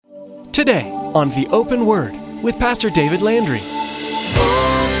Today on The Open Word with Pastor David Landry.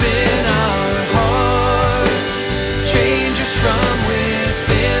 Open our hearts, change us from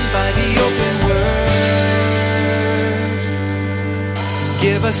within by the open word.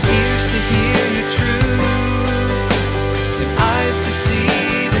 Give us ears to hear your truth and eyes to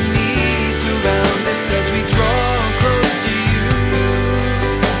see the needs around us as we draw close to you.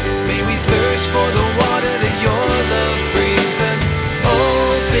 May we thirst for the water that your love brings us.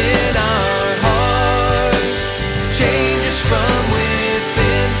 Open our hearts, change us from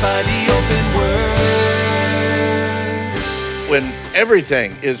within by the open word. When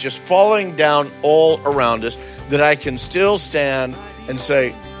everything is just falling down all around us, that I can still stand and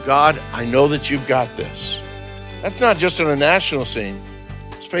say, God, I know that you've got this. That's not just on a national scene.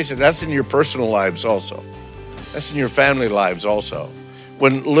 Let's face it, that's in your personal lives also. That's in your family lives also.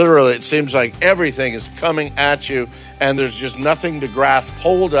 When literally it seems like everything is coming at you and there's just nothing to grasp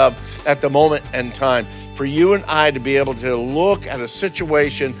hold of at the moment and time. For you and I to be able to look at a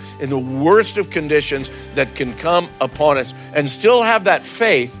situation in the worst of conditions that can come upon us and still have that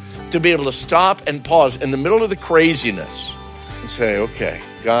faith to be able to stop and pause in the middle of the craziness and say, okay,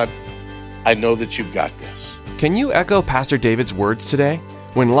 God, I know that you've got this. Can you echo Pastor David's words today?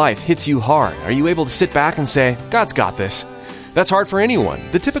 When life hits you hard, are you able to sit back and say, God's got this? That's hard for anyone.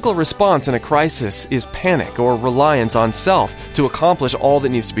 The typical response in a crisis is panic or reliance on self to accomplish all that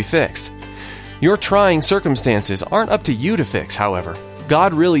needs to be fixed. Your trying circumstances aren't up to you to fix, however.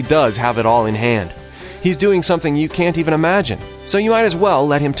 God really does have it all in hand. He's doing something you can't even imagine, so you might as well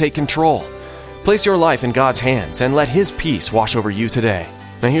let Him take control. Place your life in God's hands and let His peace wash over you today.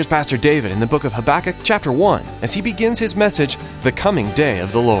 Now here's Pastor David in the book of Habakkuk chapter 1 as he begins his message, The Coming Day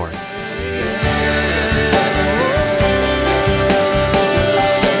of the Lord.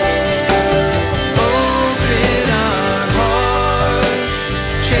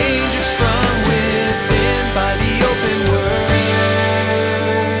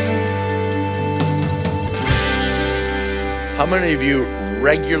 How many of you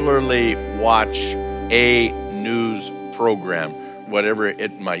regularly watch a news program, whatever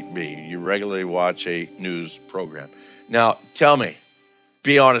it might be? You regularly watch a news program. Now, tell me,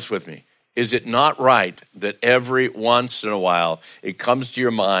 be honest with me, is it not right that every once in a while it comes to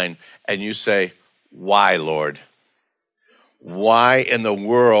your mind and you say, why, Lord? Why in the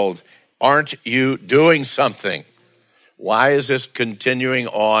world aren't you doing something? Why is this continuing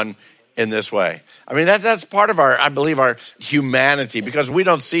on in this way? I mean, that's part of our humanity, because we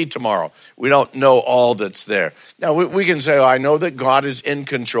don't see tomorrow. We don't know all that's there. Now, we can say, I know that God is in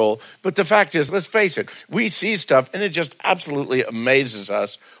control, but the fact is, let's face it, we see stuff and it just absolutely amazes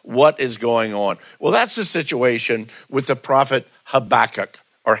us what is going on. Well, that's the situation with the prophet Habakkuk.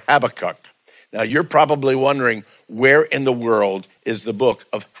 Now, you're probably wondering, where in the world is the book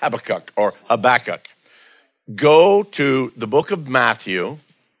of Habakkuk or Habakkuk? Go to the book of Matthew,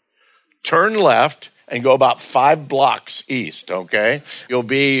 turn left, and go about 5 blocks east, okay? You'll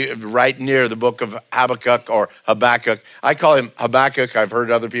be right near the book of Habakkuk or Habakkuk. I call him Habakkuk. I've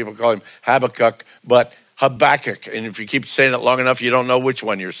heard other people call him Habakkuk, but Habakkuk. And if you keep saying it long enough, you don't know which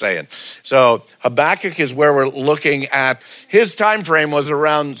one you're saying. So Habakkuk is where we're looking at. His time frame was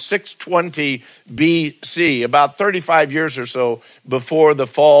around 620 BC, about 35 years or so before the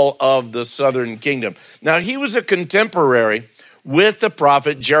fall of the southern kingdom. Now, he was a contemporary with the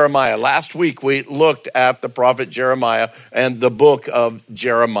prophet Jeremiah. Last week, we looked at the prophet Jeremiah and the book of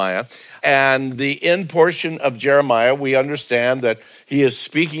Jeremiah. And the end portion of Jeremiah, we understand that he is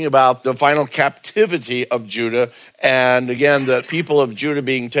speaking about the final captivity of Judah. And again, the people of Judah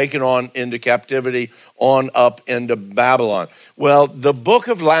being taken on into captivity on up into Babylon. Well, the book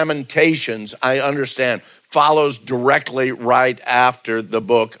of Lamentations, I understand, follows directly right after the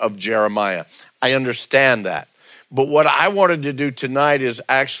book of Jeremiah. I understand that. But what I wanted to do tonight is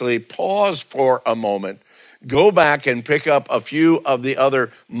actually pause for a moment, go back and pick up a few of the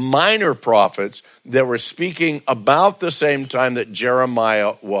other minor prophets that were speaking about the same time that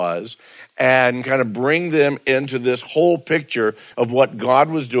Jeremiah was, and kind of bring them into this whole picture of what God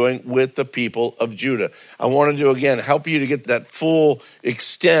was doing with the people of Judah. I wanted to, again, help you to get that full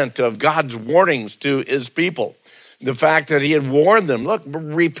extent of God's warnings to his people. The fact that he had warned them, look,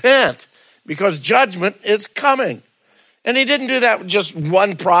 repent, because judgment is coming. And he didn't do that with just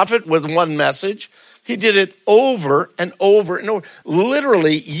one prophet with one message. He did it over and over and over.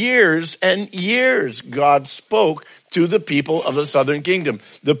 Literally years and years, God spoke to the people of the southern kingdom,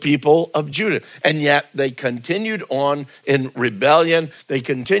 the people of Judah. And yet they continued on in rebellion. They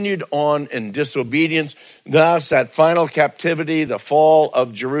continued on in disobedience. Thus, that final captivity, the fall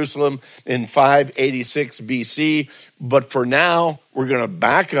of Jerusalem in 586 BC. But for now, we're going to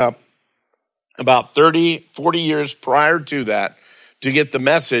back up about 30, 40 years prior to that to get the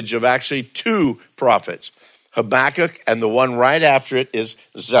message of actually two prophets, Habakkuk, and the one right after it is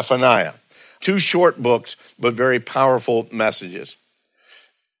Zephaniah. Two short books, but very powerful messages.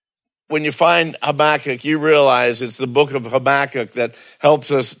 When you find Habakkuk, you realize it's the book of Habakkuk that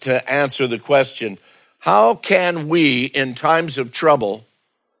helps us to answer the question, how can we, in times of trouble,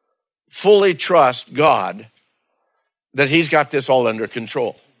 fully trust God that he's got this all under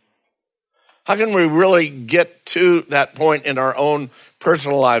control? How can we really get to that point in our own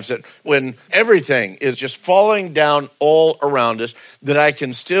personal lives that when everything is just falling down all around us, that I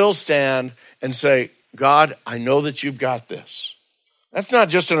can still stand and say, God, I know that you've got this. That's not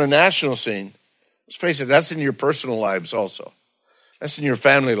just in a national scene. Let's face it, that's in your personal lives also. That's in your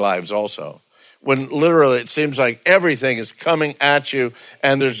family lives also. When literally it seems like everything is coming at you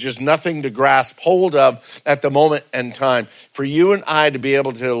and there's just nothing to grasp hold of at the moment and time. For you and I to be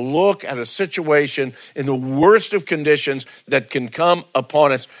able to look at a situation in the worst of conditions that can come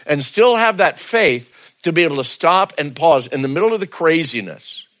upon us and still have that faith to be able to stop and pause in the middle of the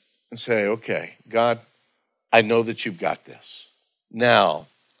craziness and say, okay, God, I know that you've got this. Now,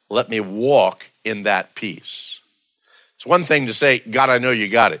 let me walk in that peace. It's one thing to say, God, I know you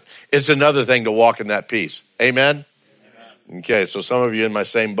got it. It's another thing to walk in that peace. Amen? Amen. Okay, so some of you in my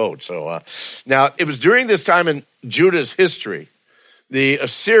same boat. So now, it was during this time in Judah's history, the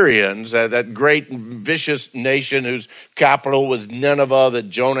Assyrians, that great vicious nation whose capital was Nineveh, that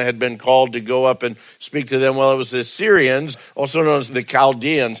Jonah had been called to go up and speak to them. Well, it was the Assyrians, also known as the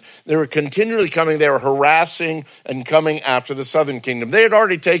Chaldeans. They were continually coming. They were harassing and coming after the southern kingdom. They had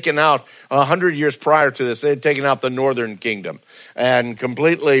already taken out, 100 years prior to this, they had taken out the northern kingdom and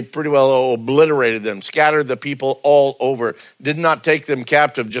completely, pretty well obliterated them, scattered the people all over, did not take them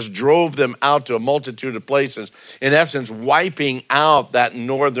captive, just drove them out to a multitude of places, in essence, wiping out that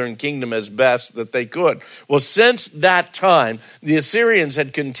northern kingdom as best that they could. Well, since that time, the Assyrians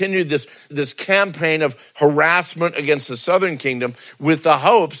had continued this campaign of harassment against the southern kingdom with the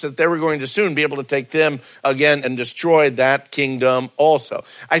hopes that they were going to soon be able to take them again and destroy that kingdom also.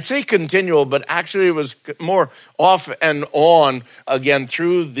 I say continual, but actually it was more off and on again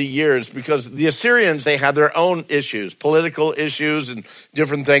through the years, because the Assyrians, they had their own issues, political issues and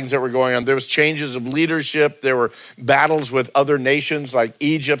different things that were going on. There was changes of leadership. There were battles with other nations like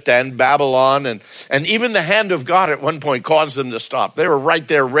Egypt and Babylon. And even the hand of God at one point caused them to stop. They were right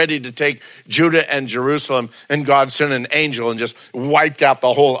there ready to take Judah and Jerusalem, and God sent an angel and just wiped out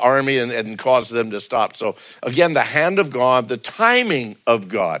the whole army and caused them to stop. So again, the hand of God, the timing of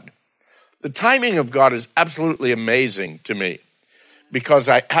God. The timing of God is absolutely amazing to me, because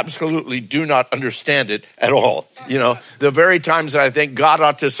I absolutely do not understand it at all. You know, the very times that I think God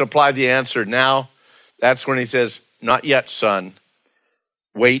ought to supply the answer now, that's when he says, not yet, son.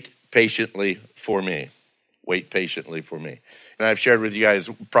 Wait patiently for me. Wait patiently for me. And I've shared with you guys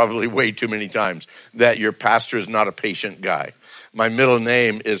probably way too many times that your pastor is not a patient guy. My middle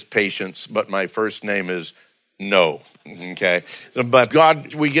name is Patience, but my first name is No. Okay, but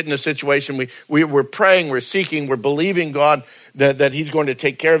God, we get in a situation, we're praying, we're seeking, we're believing God that he's going to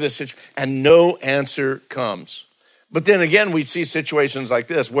take care of this situation, and no answer comes. But then again, we see situations like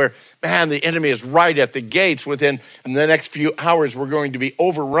this where, man, the enemy is right at the gates. Within the next few hours, we're going to be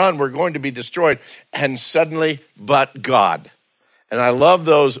overrun, we're going to be destroyed, and suddenly, but God. And I love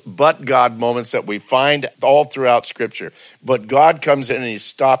those but God moments that we find all throughout Scripture. But God comes in and he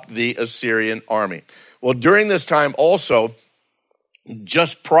stopped the Assyrian army. Well, during this time also,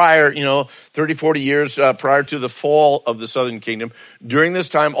 just prior, 30, 40 years prior to the fall of the southern kingdom, during this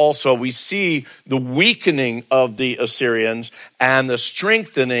time also, we see the weakening of the Assyrians and the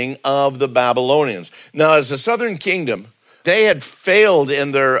strengthening of the Babylonians. Now, as the southern kingdom, they had failed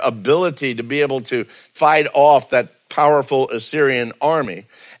in their ability to be able to fight off that powerful Assyrian army.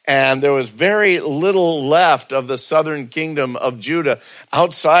 And there was very little left of the southern kingdom of Judah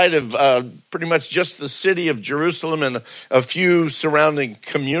outside of pretty much just the city of Jerusalem and a few surrounding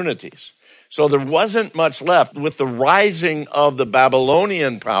communities. So there wasn't much left. With the rising of the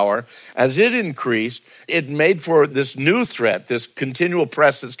Babylonian power, as it increased, it made for this new threat, this continual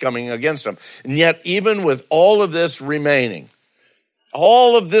press that's coming against them. And yet, even with all of this remaining,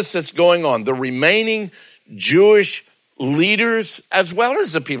 all of this that's going on, the remaining Jewish leaders as well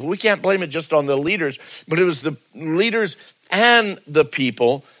as the people. We can't blame it just on the leaders, but it was the leaders and the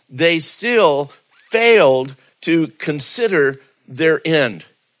people. They still failed to consider their end.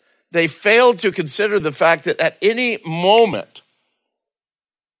 They failed to consider the fact that at any moment,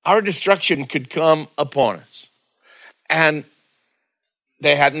 our destruction could come upon us. And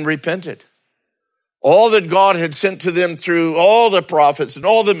they hadn't repented. All that God had sent to them through all the prophets and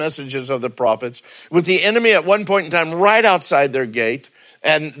all the messages of the prophets, with the enemy at one point in time right outside their gate,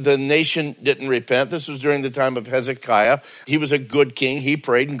 and the nation didn't repent. This was during the time of Hezekiah. He was a good king. He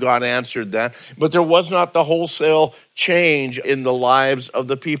prayed and God answered that. But there was not the wholesale change in the lives of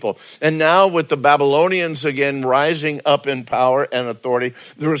the people. And now with the Babylonians again rising up in power and authority,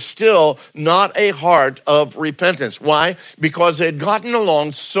 there was still not a heart of repentance. Why? Because they had gotten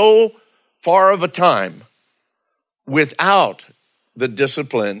along so far of a time without the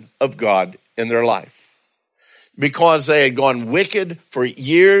discipline of God in their life. Because they had gone wicked for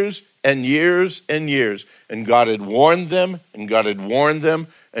years and years and years. And God had warned them, and God had warned them,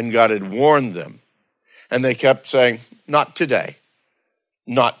 and God had warned them. And they kept saying, not today,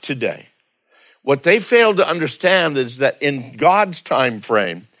 not today. What they failed to understand is that in God's time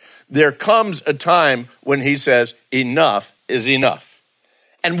frame, there comes a time when he says, enough is enough.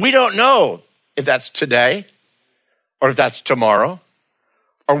 And we don't know if that's today, or if that's tomorrow,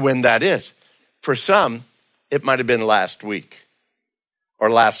 or when that is. For some, it might have been last week,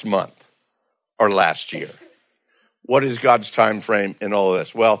 or last month, or last year. What is God's time frame in all of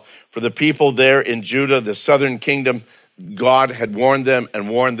this? Well, for the people there in Judah, the southern kingdom, God had warned them,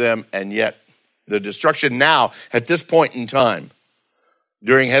 and yet the destruction now, at this point in time,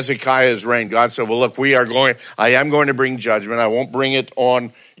 during Hezekiah's reign, God said, well, look, I am going to bring judgment. I won't bring it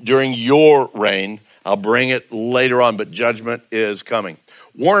on during your reign. I'll bring it later on, but judgment is coming.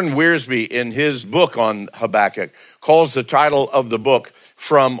 Warren Wiersbe, in his book on Habakkuk, calls the title of the book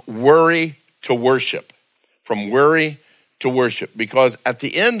From Worry to Worship. From worry to worship. Because at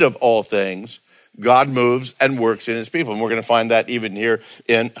the end of all things, God moves and works in his people. And we're going to find that even here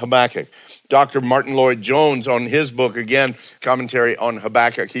in Habakkuk. Dr. Martin Lloyd-Jones, on his book, again, commentary on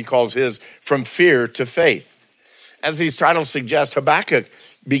Habakkuk, he calls his From Fear to Faith. As these titles suggest, Habakkuk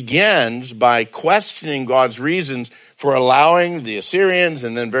begins by questioning God's reasons for allowing the Assyrians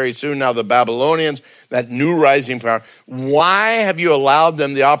and then very soon now the Babylonians, that new rising power. Why have you allowed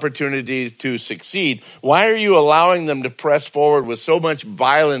them the opportunity to succeed? Why are you allowing them to press forward with so much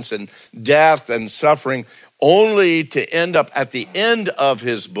violence and death and suffering, only to end up at the end of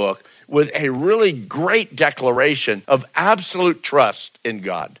his book with a really great declaration of absolute trust in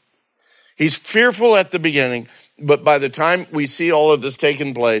God? He's fearful at the beginning, but by the time we see all of this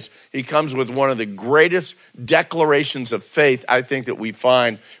taking place, he comes with one of the greatest declarations of faith, I think, that we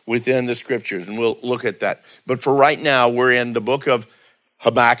find within the scriptures. And we'll look at that. But for right now, we're in the book of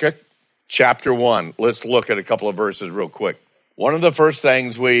Habakkuk, chapter 1. Let's look at a couple of verses real quick. One of the first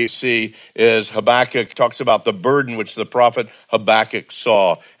things we see is Habakkuk talks about the burden which the prophet Habakkuk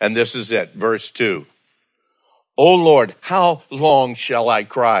saw. And this is it, verse 2. O Lord, how long shall I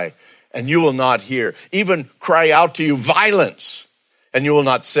cry, and you will not hear? Even cry out to you violence, and you will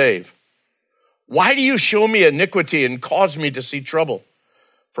not save. Why do you show me iniquity and cause me to see trouble?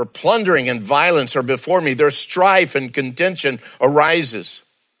 For plundering and violence are before me. Their strife and contention arises.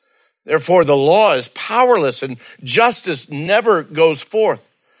 Therefore the law is powerless, and justice never goes forth.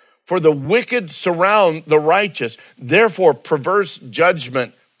 For the wicked surround the righteous. Therefore perverse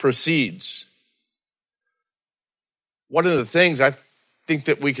judgment proceeds. One of the things I think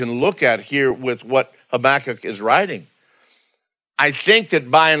that we can look at here with what Habakkuk is writing, I think that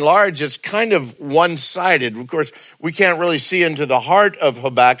by and large it's kind of one-sided. Of course, we can't really see into the heart of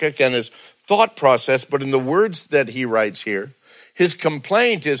Habakkuk and his thought process, but in the words that he writes here, his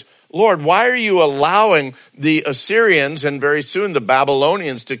complaint is, Lord, why are you allowing the Assyrians and very soon the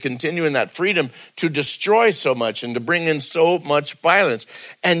Babylonians to continue in that freedom to destroy so much and to bring in so much violence?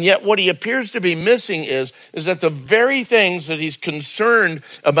 And yet what he appears to be missing is that the very things that he's concerned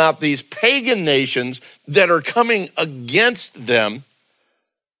about, these pagan nations that are coming against them,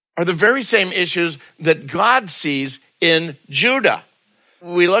 are the very same issues that God sees in Judah.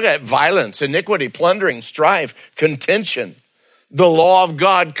 We look at violence, iniquity, plundering, strife, contention. The law of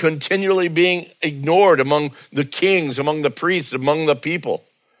God continually being ignored among the kings, among the priests, among the people.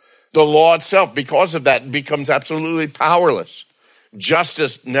 The law itself, because of that, becomes absolutely powerless.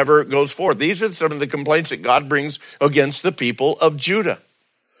 Justice never goes forth. These are some of the complaints that God brings against the people of Judah.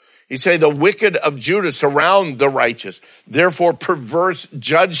 He say the wicked of Judah surround the righteous. Therefore, perverse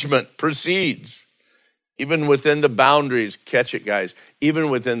judgment proceeds. Even within the boundaries, catch it guys, even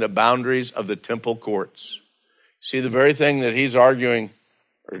within the boundaries of the temple courts. See, the very thing that he's arguing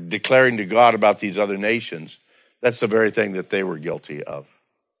or declaring to God about these other nations, that's the very thing that they were guilty of.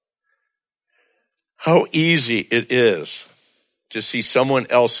 How easy it is to see someone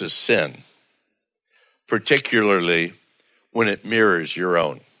else's sin, particularly when it mirrors your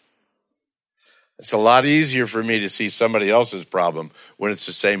own. It's a lot easier for me to see somebody else's problem when it's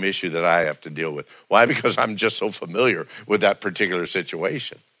the same issue that I have to deal with. Why? Because I'm just so familiar with that particular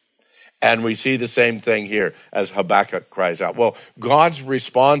situation. And we see the same thing here as Habakkuk cries out. Well, God's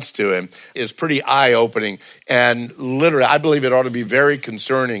response to him is pretty eye-opening, and literally, I believe it ought to be very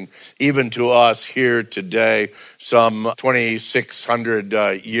concerning even to us here today, some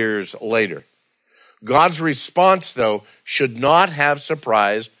 2,600 years later. God's response, though, should not have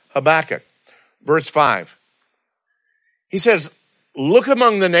surprised Habakkuk. Verse 5, he says, "Look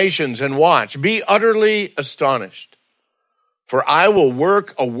among the nations and watch, be utterly astonished. For I will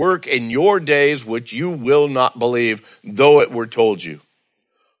work a work in your days which you will not believe, though it were told you.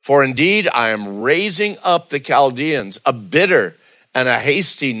 For indeed I am raising up the Chaldeans, a bitter and a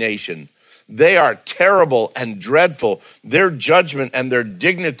hasty nation. They are terrible and dreadful. Their judgment and their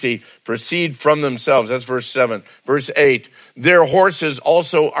dignity proceed from themselves." That's verse 7. Verse 8, "Their horses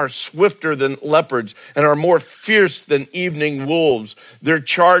also are swifter than leopards and are more fierce than evening wolves. Their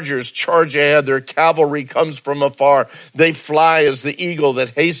chargers charge ahead. Their cavalry comes from afar. They fly as the eagle that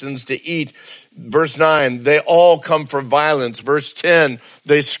hastens to eat." Verse 9, "They all come for violence." Verse 10,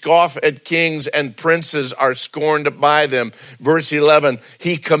 "They scoff at kings and princes are scorned by them." Verse 11,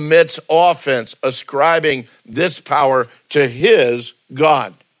 "He commits offense, ascribing this power to his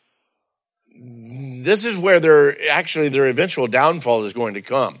God." This is where their eventual downfall is going to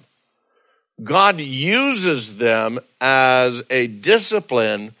come. God uses them as a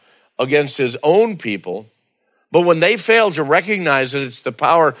discipline against his own people, but when they fail to recognize that it's the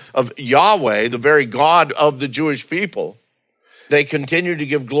power of Yahweh, the very God of the Jewish people, they continue to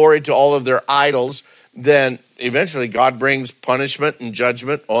give glory to all of their idols, then eventually God brings punishment and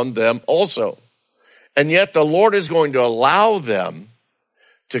judgment on them also. And yet the Lord is going to allow them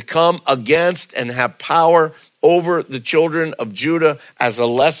to come against and have power over the children of Judah as a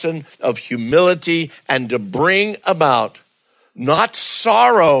lesson of humility and to bring about not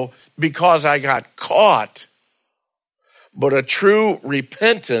sorrow because I got caught, but a true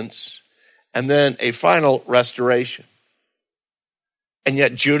repentance and then a final restoration. And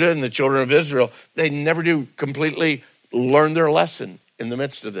yet Judah and the children of Israel, they never do completely learn their lesson in the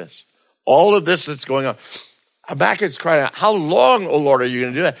midst of this. All of this that's going on. Habakkuk's crying out, "How long, O Lord, are you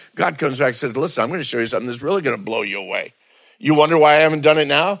going to do that?" God comes back and says, "Listen, I'm going to show you something that's really going to blow you away. You wonder why I haven't done it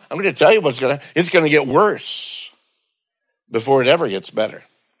now? I'm going to tell you it's going to get worse before it ever gets better."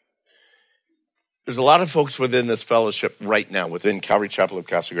 There's a lot of folks within this fellowship right now, within Calvary Chapel of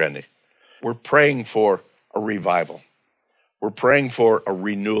Casa Grande. We're praying for a revival. We're praying for a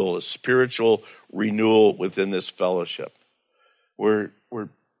renewal, a spiritual renewal within this fellowship. We're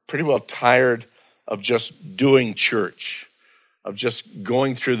pretty well tired of just doing church, of just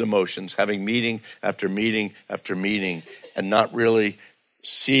going through the motions, having meeting after meeting after meeting, and not really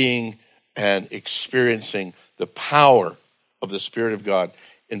seeing and experiencing the power of the Spirit of God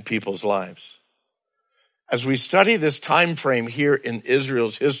in people's lives. As we study this time frame here in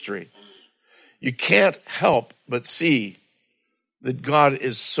Israel's history, you can't help but see that God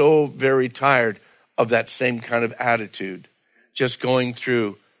is so very tired of that same kind of attitude, just going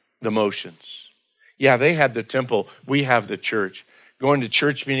through the motions. Yeah, they had the temple, we have the church. Going to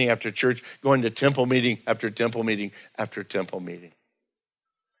church meeting after church, going to temple meeting after temple meeting after temple meeting.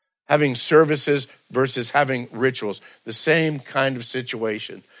 Having services versus having rituals, the same kind of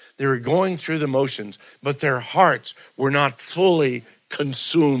situation. They were going through the motions, but their hearts were not fully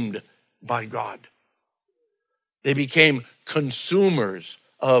consumed by God. They became consumers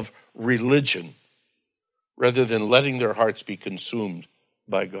of religion rather than letting their hearts be consumed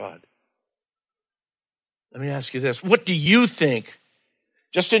by God. Let me ask you this. What do you think,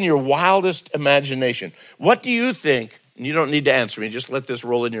 just in your wildest imagination, what do you think, and you don't need to answer me, just let this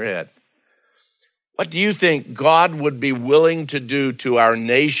roll in your head. What do you think God would be willing to do to our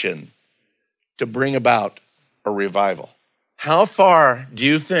nation to bring about a revival? How far do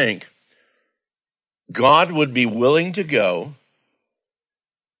you think God would be willing to go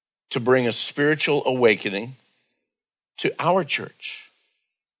to bring a spiritual awakening to our church?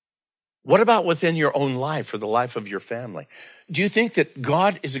 What about within your own life or the life of your family? Do you think that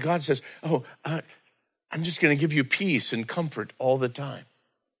God is a God that says, I'm just going to give you peace and comfort all the time?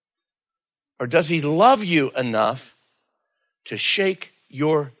 Or does he love you enough to shake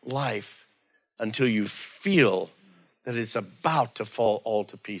your life until you feel that it's about to fall all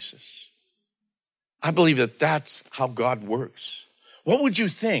to pieces? I believe that that's how God works. What would you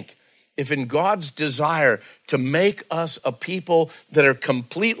think if in God's desire to make us a people that are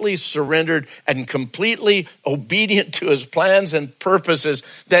completely surrendered and completely obedient to his plans and purposes,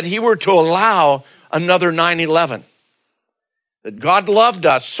 that he were to allow another 9/11? That God loved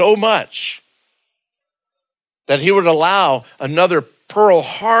us so much that he would allow another Pearl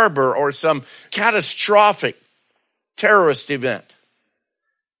Harbor or some catastrophic terrorist event.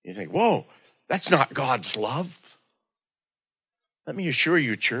 You think, whoa, that's not God's love. Let me assure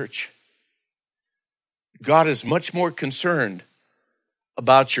you, church, God is much more concerned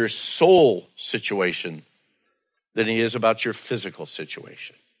about your soul situation than he is about your physical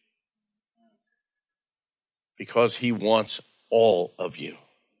situation. Because he wants all of you.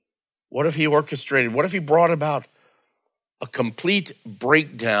 What if he orchestrated, what if he brought about a complete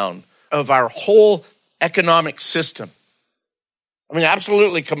breakdown of our whole economic system? I mean,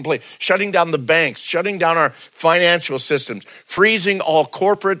 absolutely complete. Shutting down the banks, shutting down our financial systems, freezing all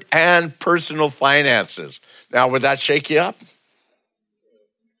corporate and personal finances. Now, would that shake you up?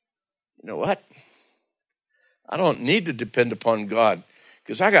 You know what? I don't need to depend upon God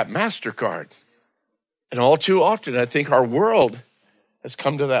because I got MasterCard. And all too often, I think our world has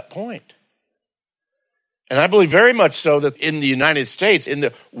come to that point. And I believe very much so that in the United States, in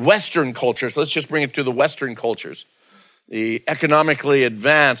the Western cultures, let's just bring it to the Western cultures, the economically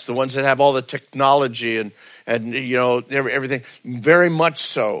advanced, the ones that have all the technology and you know, everything, very much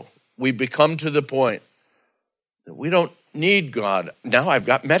so, we've become to the point that we don't need God. Now I've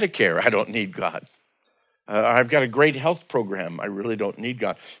got Medicare. I don't need God. I've got a great health program. I really don't need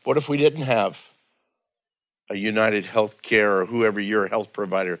God. What if we didn't have a United Healthcare or whoever your health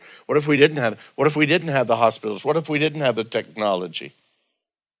provider? What if we didn't have the hospitals? What if we didn't have the technology?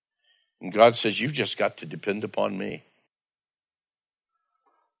 And God says, you've just got to depend upon me.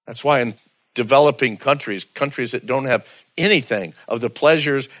 That's why in developing countries that don't have anything of the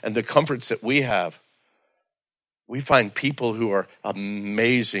pleasures and the comforts that we have, we find people who are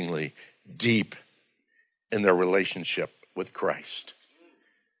amazingly deep in their relationship with Christ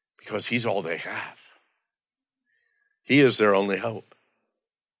because he's all they have. He is their only hope.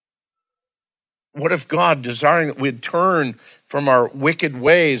 What if God, desiring that we'd turn from our wicked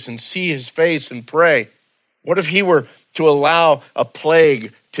ways and see his face and pray, what if he were to allow a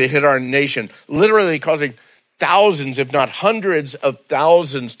plague to hit our nation, literally causing thousands, if not hundreds of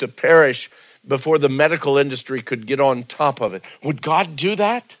thousands to perish before the medical industry could get on top of it? Would God do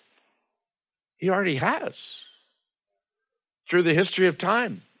that? He already has. Through the history of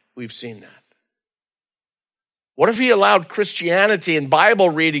time, we've seen that. What if he allowed Christianity and Bible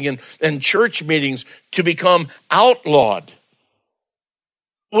reading and church meetings to become outlawed?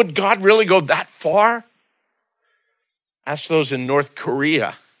 Would God really go that far? Ask those in North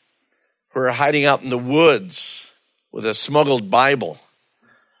Korea who are hiding out in the woods with a smuggled Bible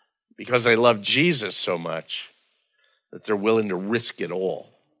because they love Jesus so much that they're willing to risk it all.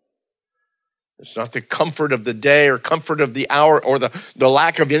 It's not the comfort of the day or comfort of the hour or the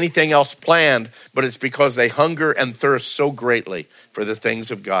lack of anything else planned, but it's because they hunger and thirst so greatly for the things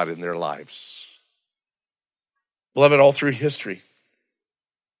of God in their lives. Beloved, all through history,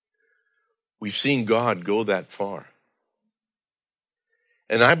 we've seen God go that far.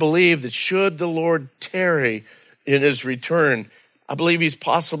 And I believe that should the Lord tarry in his return, I believe he's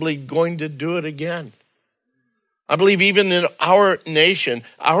possibly going to do it again. I believe even in our nation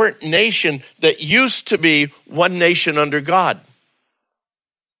that used to be one nation under God.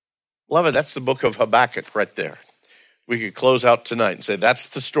 Beloved, that's the book of Habakkuk right there. We could close out tonight and say that's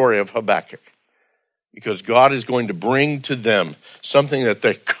the story of Habakkuk. Because God is going to bring to them something that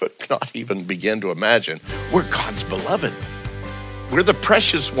they could not even begin to imagine. We're God's beloved. We're the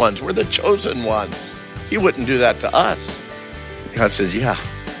precious ones. We're the chosen ones. He wouldn't do that to us. God says, yeah,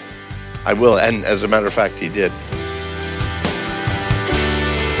 I will. And as a matter of fact, he did.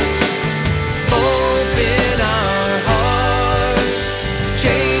 Open our hearts,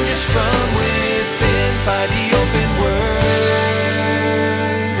 change us from within by the open word.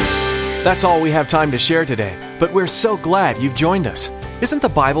 That's all we have time to share today, but we're so glad you've joined us. Isn't the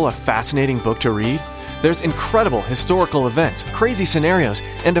Bible a fascinating book to read? There's incredible historical events, crazy scenarios,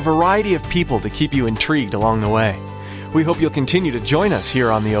 and a variety of people to keep you intrigued along the way. We hope you'll continue to join us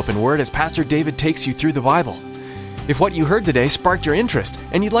here on The Open Word as Pastor David takes you through the Bible. If what you heard today sparked your interest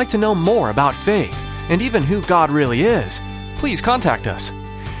and you'd like to know more about faith and even who God really is, please contact us.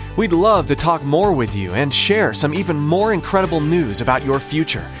 We'd love to talk more with you and share some even more incredible news about your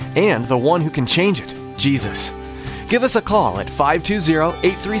future and the one who can change it, Jesus. Give us a call at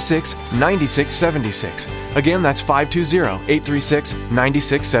 520-836-9676. Again, that's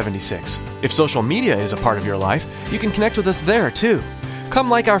 520-836-9676. If social media is a part of your life, you can connect with us there too. Come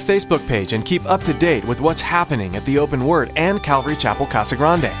like our Facebook page and keep up to date with what's happening at The Open Word and Calvary Chapel, Casa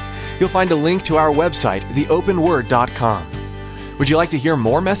Grande. You'll find a link to our website, theopenword.com. Would you like to hear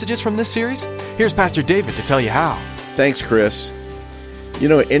more messages from this series? Here's Pastor David to tell you how. Thanks, Chris. You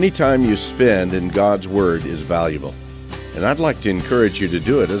know, any time you spend in God's Word is valuable, and I'd like to encourage you to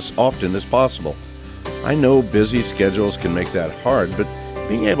do it as often as possible. I know busy schedules can make that hard, but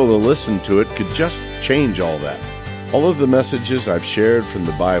being able to listen to it could just change all that. All of the messages I've shared from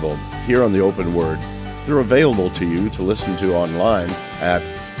the Bible here on The Open Word, they're available to you to listen to online at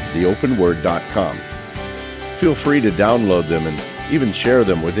theopenword.com. Feel free to download them and even share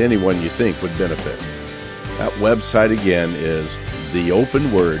them with anyone you think would benefit. That website again is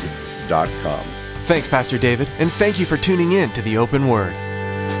theopenword.com. Thanks, Pastor David, and thank you for tuning in to The Open Word.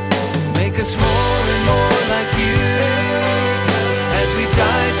 Make us more and more